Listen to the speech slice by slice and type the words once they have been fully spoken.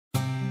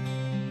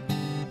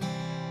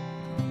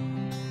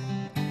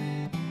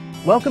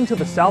Welcome to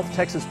the South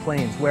Texas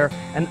Plains, where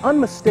an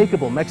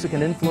unmistakable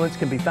Mexican influence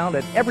can be found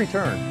at every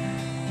turn.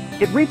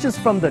 It reaches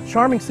from the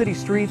charming city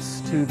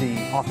streets to the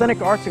authentic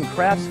arts and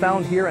crafts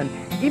found here, and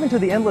even to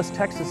the endless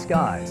Texas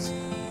skies.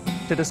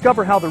 To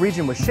discover how the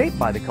region was shaped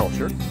by the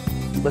culture,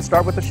 let's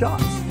start with the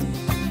shops.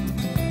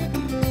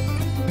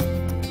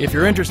 If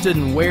you're interested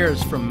in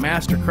wares from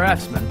master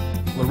craftsmen,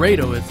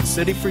 Laredo is the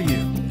city for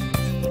you.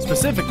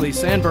 Specifically,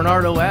 San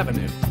Bernardo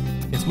Avenue.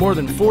 It's more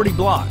than 40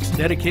 blocks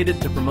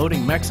dedicated to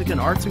promoting Mexican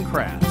arts and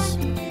crafts.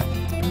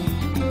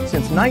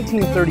 Since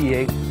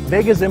 1938,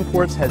 Vega's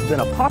Imports has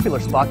been a popular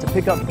spot to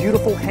pick up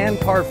beautiful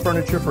hand-carved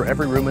furniture for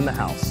every room in the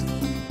house.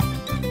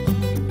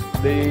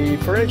 The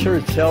furniture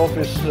itself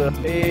is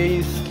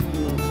based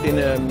in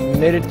a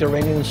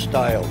Mediterranean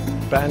style,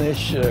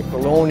 Spanish,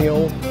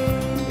 colonial,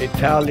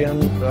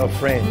 Italian,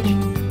 French.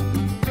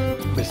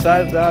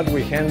 Besides that,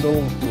 we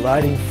handle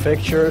lighting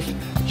fixtures,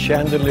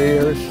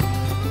 chandeliers,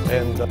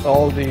 and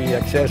all the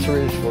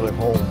accessories for the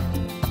home.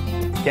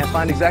 Can't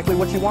find exactly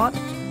what you want?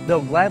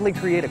 They'll gladly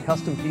create a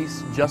custom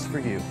piece just for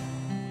you.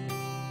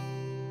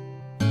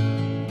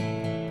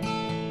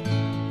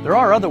 There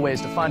are other ways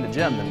to find a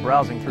gem than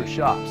browsing through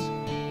shops.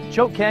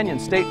 Choke Canyon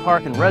State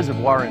Park and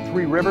Reservoir in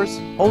Three Rivers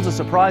holds a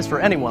surprise for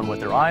anyone with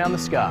their eye on the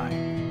sky.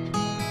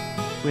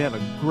 We have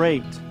a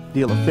great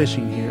deal of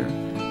fishing here.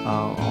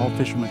 All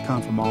fishermen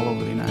come from all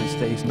over the United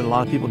States, but a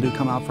lot of people do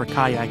come out for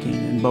kayaking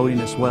and boating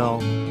as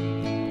well.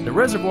 The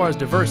reservoir's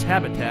diverse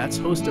habitats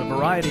host a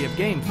variety of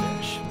game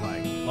fish,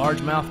 like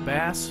largemouth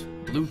bass,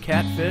 blue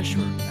catfish,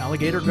 or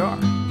alligator gar.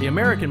 The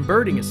American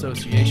Birding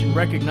Association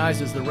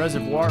recognizes the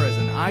reservoir as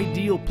an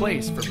ideal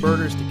place for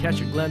birders to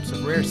catch a glimpse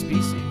of rare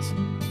species.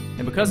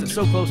 And because it's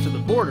so close to the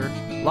border,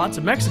 lots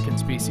of Mexican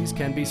species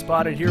can be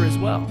spotted here as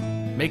well,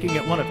 making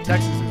it one of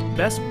Texas's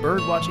best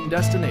bird-watching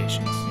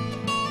destinations.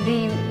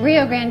 The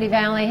Rio Grande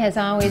Valley has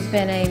always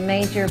been a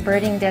major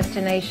birding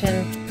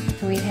destination.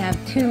 We have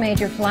two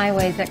major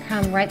flyways that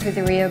come right through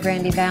the Rio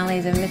Grande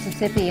Valley, the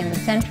Mississippi and the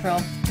Central.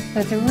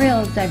 So it's a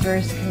real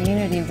diverse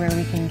community where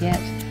we can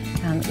get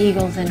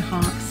eagles and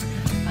hawks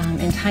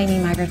and tiny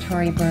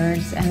migratory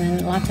birds, and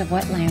then lots of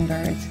wetland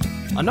birds.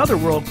 Another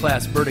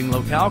world-class birding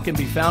locale can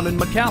be found in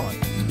McAllen.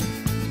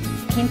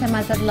 Quinta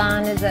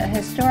Mazatlan is a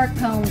historic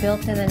home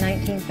built in the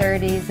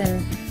 1930s,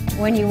 and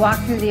when you walk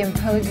through the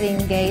imposing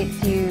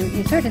gates,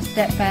 you sort of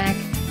step back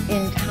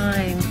in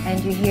time,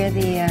 and you hear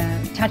the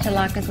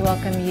chachalacas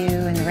welcome you,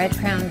 and the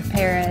red-crowned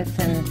parrots,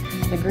 and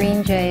the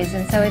green jays,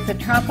 and so it's a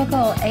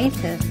tropical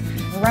oasis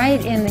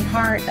right in the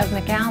heart of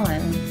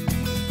McAllen.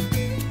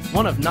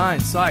 One of 9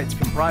 sites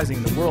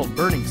comprising the World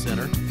Birding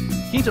Center,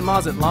 Quinta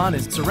Mazatlan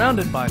is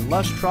surrounded by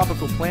lush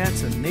tropical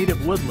plants and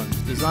native woodlands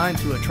designed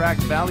to attract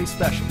valley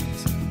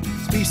specialties,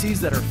 species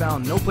that are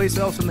found no place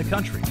else in the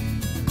country.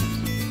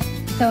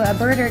 So a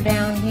birder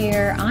down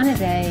here on a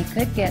day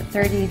could get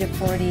 30 to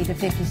 40 to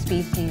 50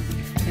 species,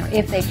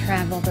 if they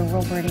travel the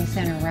World Birding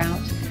Center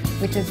route,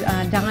 which is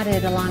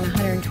dotted along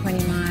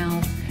 120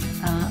 miles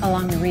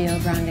along the Rio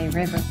Grande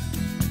River.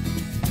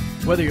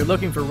 Whether you're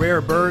looking for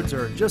rare birds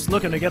or just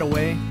looking to get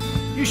away,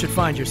 you should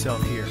find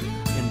yourself here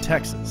in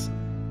Texas.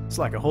 It's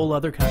like a whole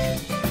other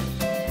country.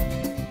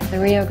 The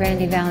Rio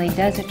Grande Valley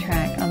does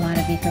attract a lot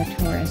of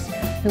eco-tourists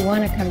who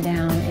want to come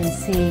down and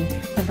see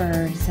the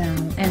birds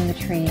and the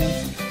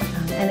trees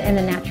and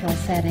the natural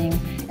setting,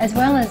 as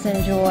well as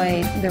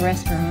enjoy the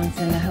restaurants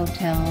and the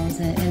hotels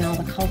and all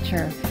the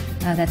culture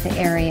that the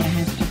area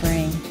has to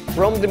bring.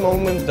 From the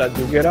moment that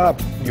you get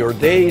up, your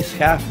day is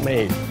half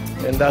made,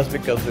 and that's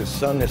because the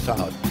sun is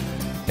out.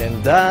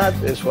 And that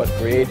is what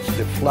creates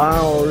the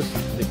flowers,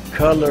 the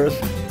colors.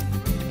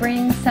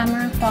 Spring,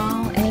 summer,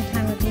 fall, any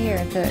time of year.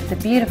 It's a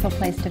beautiful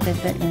place to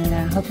visit,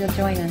 and hope you'll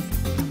join us.